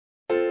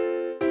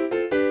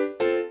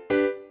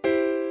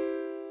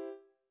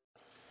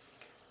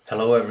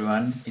Hello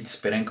everyone, it's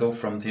Pirenko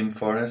from Theme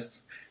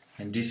Forest,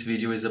 and this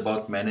video is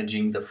about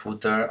managing the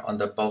footer on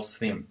the Pulse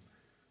theme.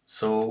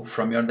 So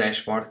from your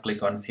dashboard,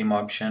 click on Theme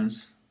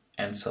Options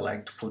and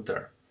select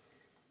Footer.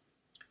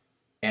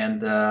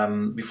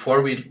 And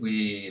before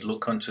we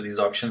look onto these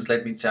options,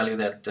 let me tell you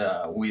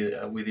that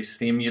with this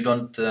theme you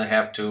don't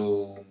have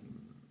to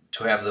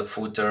have the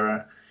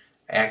footer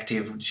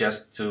active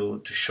just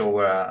to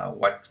show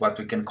what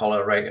we can call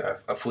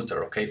a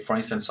footer. Okay, for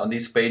instance, on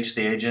this page,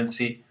 the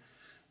agency.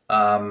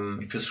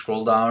 If you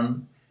scroll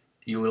down,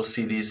 you will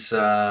see this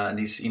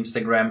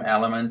Instagram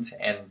element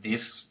and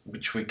this,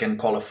 which we can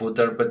call a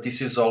footer, but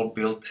this is all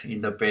built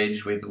in the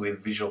page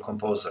with Visual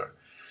Composer.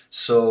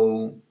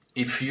 So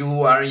if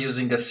you are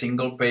using a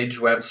single page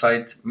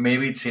website,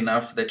 maybe it's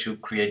enough that you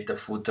create the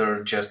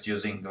footer just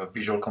using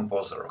Visual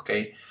Composer,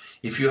 okay?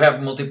 If you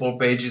have multiple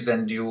pages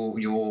and you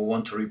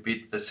want to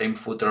repeat the same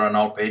footer on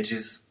all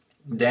pages,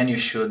 then you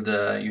should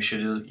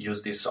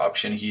use this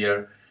option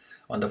here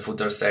on the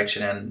footer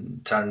section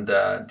and turn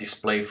the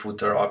display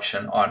footer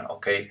option on,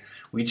 okay,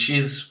 which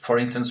is, for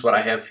instance, what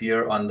I have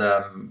here on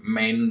the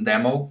main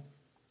demo.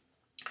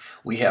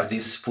 We have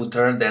this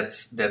footer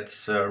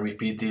that's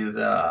repeated,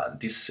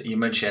 this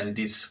image and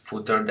this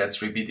footer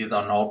that's repeated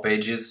on all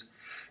pages.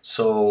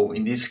 So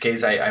in this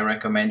case, I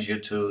recommend you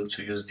to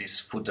use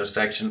this footer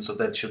section so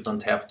that you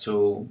don't have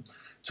to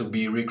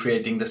be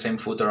recreating the same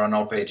footer on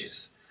all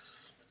pages.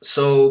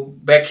 So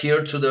back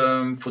here to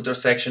the footer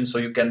section, so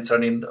you can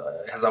turn in,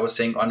 as I was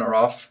saying, on or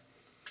off.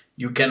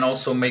 You can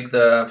also make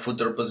the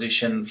footer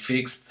position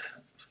fixed,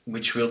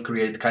 which will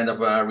create kind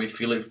of a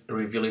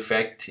reveal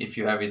effect if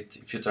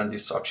you turn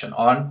this option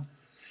on.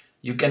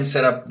 You can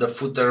set up the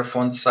footer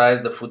font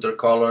size, the footer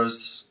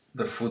colors,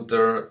 the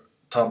footer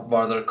top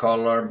border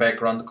color,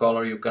 background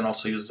color. You can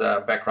also use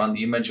a background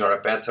image or a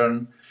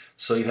pattern.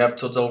 So you have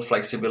total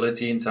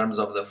flexibility in terms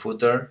of the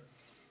footer.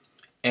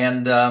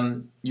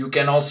 And you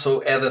can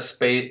also add a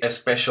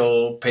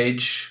special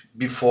page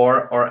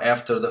before or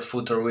after the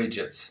footer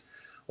widgets.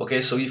 Okay,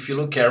 so if you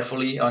look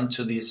carefully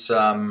onto this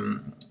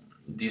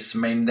this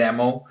main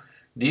demo,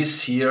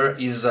 this here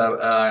is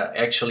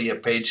actually a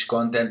page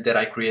content that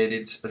I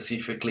created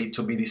specifically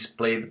to be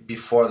displayed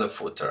before the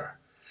footer.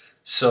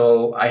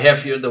 So I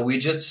have here the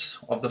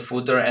widgets of the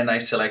footer, and I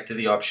selected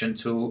the option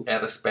to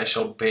add a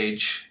special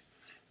page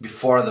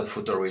before the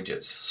footer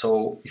widgets.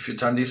 So if you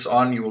turn this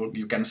on,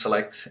 you can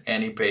select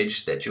any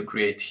page that you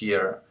create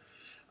here,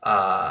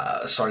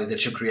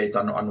 that you create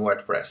on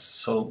WordPress.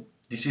 So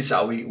this is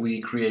how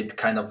we create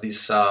kind of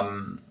this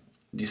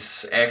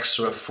this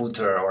extra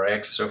footer or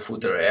extra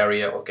footer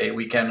area. Okay,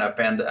 we can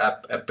append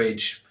a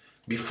page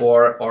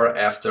before or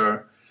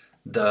after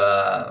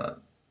the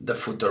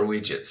footer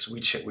widgets,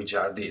 which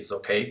are these.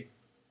 Okay.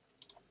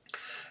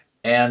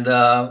 And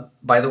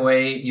by the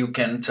way, you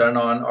can turn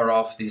on or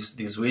off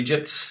these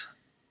widgets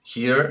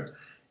here,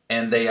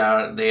 and they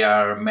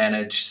are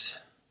managed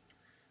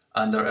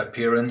under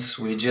Appearance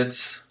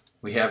widgets.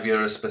 We have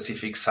here a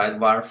specific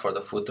sidebar for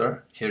the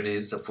footer. Here it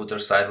is, the footer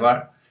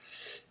sidebar.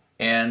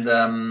 And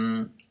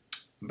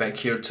back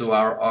here to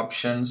our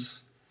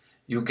options,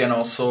 you can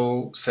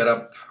also set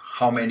up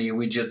how many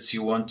widgets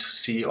you want to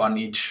see on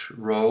each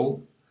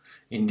row.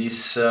 In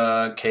this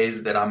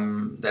case that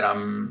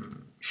I'm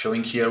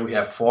showing here, we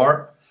have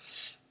 4,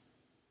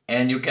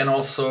 and you can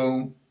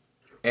also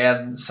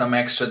add some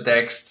extra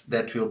text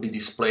that will be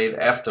displayed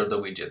after the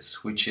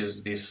widgets, which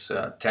is this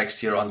text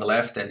here on the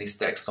left and this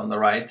text on the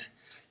right.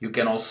 You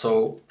can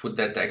also put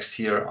that text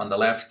here on the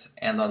left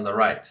and on the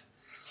right.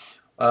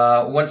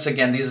 Once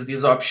again,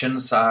 these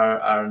options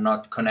are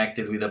not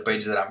connected with the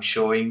page that I'm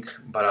showing,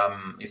 but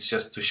it's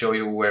just to show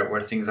you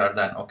where things are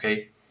done,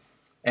 okay?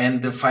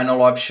 And the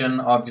final option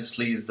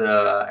obviously is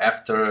the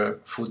after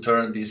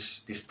footer,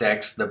 this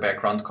text, the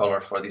background color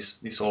for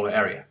this whole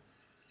area.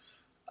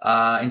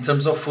 In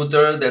terms of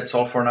footer, that's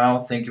all for now.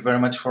 Thank you very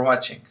much for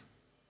watching.